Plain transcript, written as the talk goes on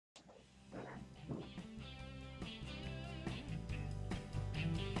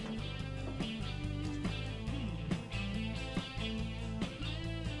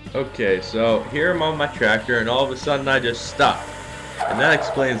Okay, so here I'm on my tractor and all of a sudden I just stop. And that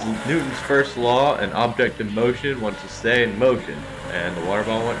explains Newton's first law: an object in motion wants to stay in motion. And the water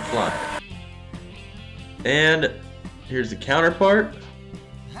ball went flying. And here's the counterpart.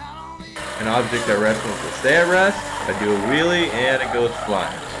 An object at rest wants to stay at rest. I do a wheelie and it goes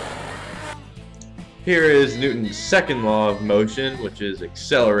flying. Here is Newton's second law of motion, which is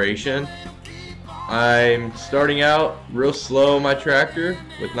acceleration. I'm starting out real slow on my tractor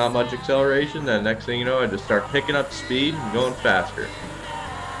with not much acceleration, then next thing you know I just start picking up speed and going faster.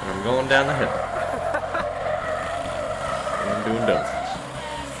 And I'm going down the hill. And I'm doing donuts.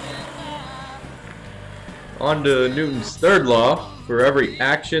 On to Newton's third law. For every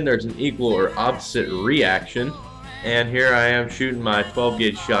action there's an equal or opposite reaction. And here I am shooting my 12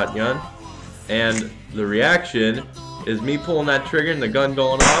 gauge shotgun. And the reaction is me pulling that trigger and the gun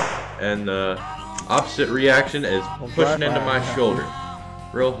going off. And the opposite reaction is pushing into my shoulder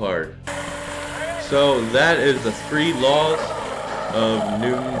real hard. So that is the 3 laws of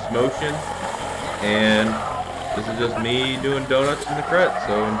Newton's motion, and this is just me doing donuts in the cret,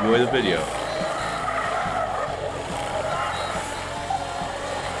 so enjoy the video.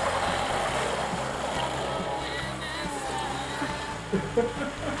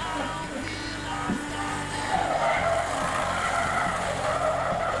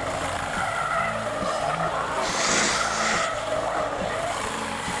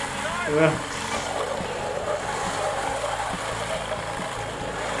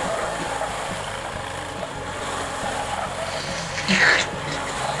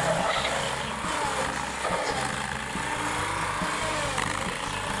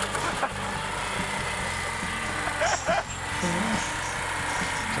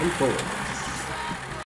 Come forward.